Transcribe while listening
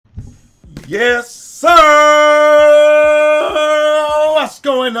Yes, sir! What's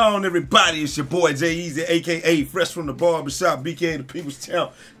going on, everybody? It's your boy Jay Easy, a.k.a. Fresh from the Barbershop, BK the People's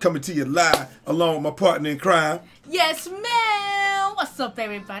Champ, coming to you live along with my partner in crime. Yes, ma'am! What's up,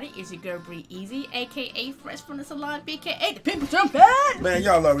 everybody? It's your girl, Bree Easy, a.k.a. Fresh from the Salon, BKA the People's Champ. Man,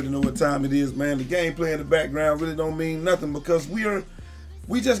 y'all already know what time it is, man. The gameplay in the background really don't mean nothing because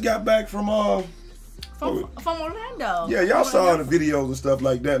we just got back from Orlando. Yeah, y'all saw the videos and stuff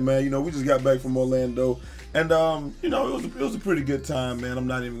like that, man. You know, we just got back from Orlando, and you know, it was a pretty good time, man. I'm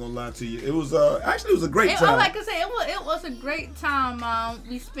not even gonna lie to you. It was actually it was a great time. I like to say it was a great time.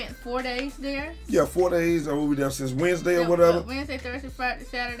 We spent 4 days there. Yeah, 4 days. We were there since Wednesday or whatever. Wednesday, Thursday, Friday,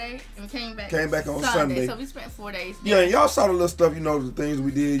 Saturday, and we came back on Sunday. So we spent 4 days there. Yeah, and y'all saw the little stuff. You know, the things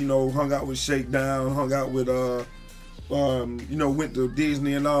we did. You know, hung out with Shakedown, hung out with you know, went to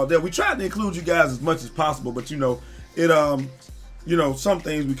Disney and all that. We tried to include you guys as much as possible, but you know, it you know, some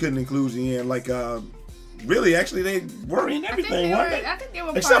things we couldn't include you in. Like really, actually, they were in everything, weren't they? I think they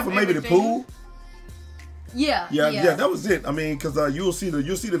were except for maybe the pool. Yeah, that was it. I mean, because you'll see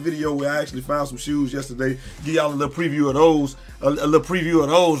the video where I actually found some shoes yesterday. Give y'all a little preview of those, a little preview of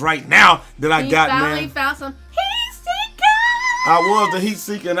those right now that I got, man. Finally found some heat seeker. I was the heat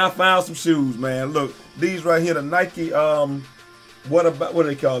seeker and I found some shoes, man. Look, these right here, the Nike, what do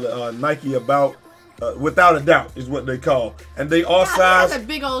they call it? Nike About, Without a Doubt is what they call. And they are size. That's a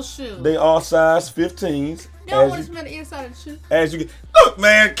big old shoe. They are size 15s. They don't want to smell the inside of the shoe. As you get, look,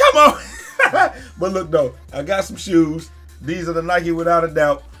 man, come on. But look though, I got some shoes. These are the Nike Without a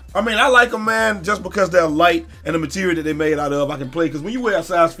Doubt. I mean, I like them, man, just because they're light and the material that they made out of, I can play. Because when you wear a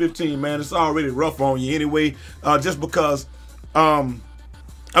size 15, man, it's already rough on you anyway. Just because, I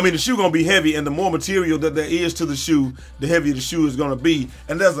mean, the shoe gonna be heavy, and the more material that there is to the shoe, the heavier the shoe is gonna be.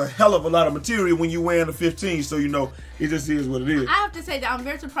 And there's a hell of a lot of material when you're wearing the 15, so you know, it just is what it is. I have to say that I'm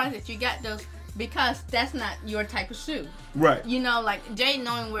very surprised that you got those, because that's not your type of shoe. Right. You know, like Jay,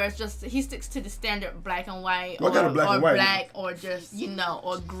 knowing where it's just, he sticks to the standard black and white, well, or just, you know,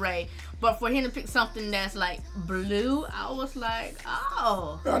 or gray. But for him to pick something that's like blue, I was like,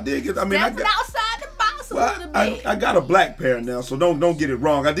 oh. I did get, I mean, outside the box a little bit. I got a black pair now, so don't get it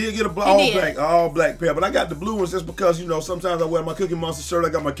wrong. I did get a all black pair, but I got the blue ones just because, you know, sometimes I wear my Cookie Monster shirt, I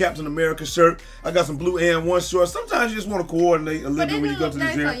got my Captain America shirt, I got some blue and1 shorts. Sometimes you just want to coordinate a little bit when you go to the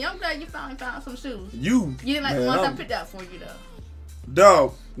gym. I'm glad you finally found some shoes. You didn't like the ones I picked out for you, though.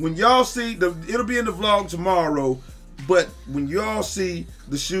 Dog, when y'all see it'll be in the vlog tomorrow, but when y'all see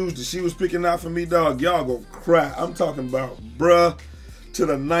the shoes that she was picking out for me, dog, y'all gonna cry. I'm talking about, bruh, to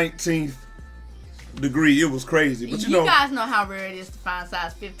the 19th degree. It was crazy. But you know, guys know how rare it is to find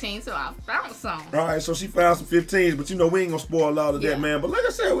size 15, so I found some. All right, so she found some 15s, but you know, we ain't gonna spoil all of that, man. But like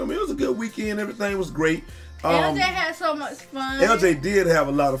I said, I mean, it was a good weekend. Everything was great. LJ had so much fun. LJ did have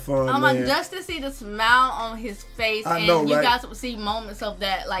a lot of fun, man. Just to see the smile on his face, I know, you guys will see moments of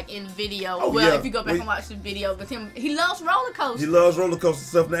that, like in video. Oh, well, if you go back and watch the video, because he loves roller coasters. He loves roller coaster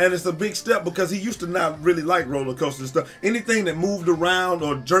stuff, and it's a big step because he used to not really like roller coaster stuff. Anything that moved around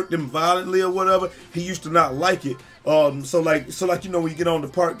or jerked him violently or whatever, he used to not like it. So like you know, when you get on the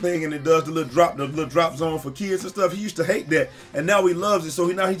park thing and it does the little drop zone for kids and stuff, he used to hate that, and now he loves it. So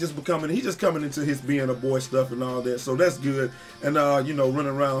he's just coming into his being a boy stuff and all that. So that's good. And you know,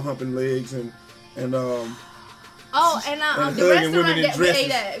 running around humping legs and the restaurant that we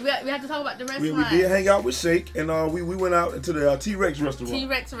ate at. We have to talk about the restaurant. We did hang out with Shake, and we went out to the T-Rex restaurant.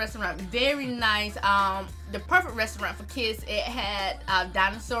 T-Rex restaurant, very nice. The perfect restaurant for kids. It had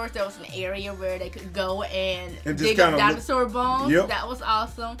dinosaurs. There was an area where they could go and dig up dinosaur bones. Yep. That was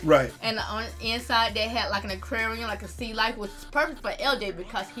awesome. Right. And on the inside, they had like an aquarium, like a sea life, which is perfect for LJ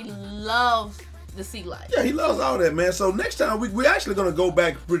because he loves the sea life. Yeah, he loves all that, man. So next time we're actually gonna go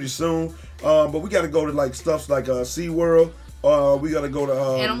back pretty soon. But we got to go to like stuff like SeaWorld. We got to go to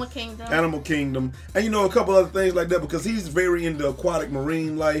Animal Kingdom, and you know, a couple other things like that because he's very into aquatic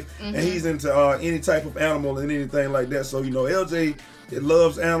marine life, and he's into any type of animal and anything like that. So you know, LJ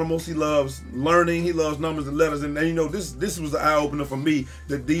loves animals. He loves learning. He loves numbers and letters, and you know, this was an eye opener for me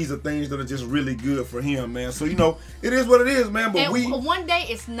that these are things that are just really good for him, man. So you know, it is what it is, man. But one day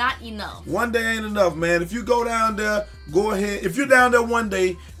it's not enough. One day ain't enough, man. If you go down there, go ahead. If you're down there one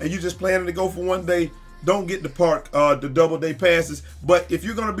day and you just planning to go for one day, don't get the park, the double day passes. But if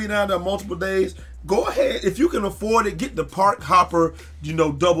you're gonna be down there multiple days, go ahead. If you can afford it, get the park hopper, you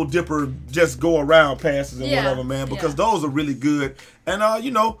know, double dipper, just go around passes and whatever, man, because those are really good. And,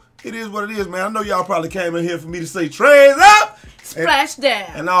 you know, it is what it is, man. I know y'all probably came in here for me to say trays up, splash down,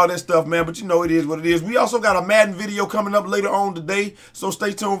 and all that stuff, man. But you know, it is what it is. We also got a Madden video coming up later on today, so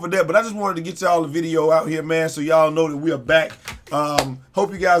stay tuned for that. But I just wanted to get y'all the video out here, man, so y'all know that we are back.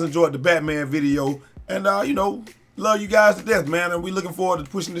 Hope you guys enjoyed the Batman video, and you know, love you guys to death, man. And we looking forward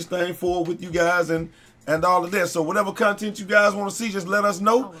to pushing this thing forward with you guys and all of that. So whatever content you guys want to see, just let us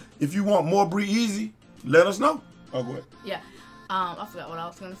know. If you want more Bree Easy, let us know. Oh, go ahead. Yeah. I forgot what I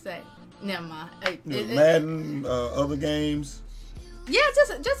was gonna say. Never mind. Madden, other games. Yeah,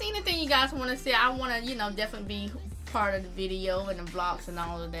 just anything you guys want to see. I want to, you know, definitely be part of the video and the vlogs and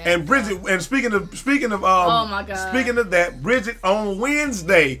all of that. And Bridget, and speaking of oh my God, speaking of that, Bridget, on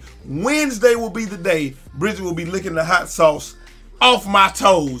Wednesday will be the day Bridget will be licking the hot sauce off my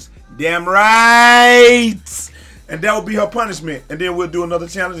toes. Damn right. And that will be her punishment. And then we'll do another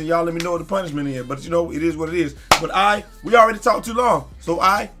challenge and y'all let me know what the punishment is. But you know, it is what it is. But we already talked too long. So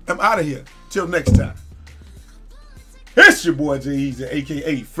I am out of here. Till next time. It's your boy Jay Easy,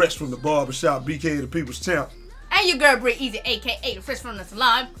 a.k.a. Fresh from the Barbershop, BK the People's Champ. And your girl Bree Easy, a.k.a. Fresh from the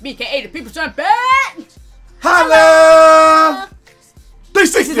Salon, BK the People's Champ. Holla!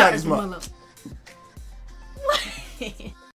 360 out this month.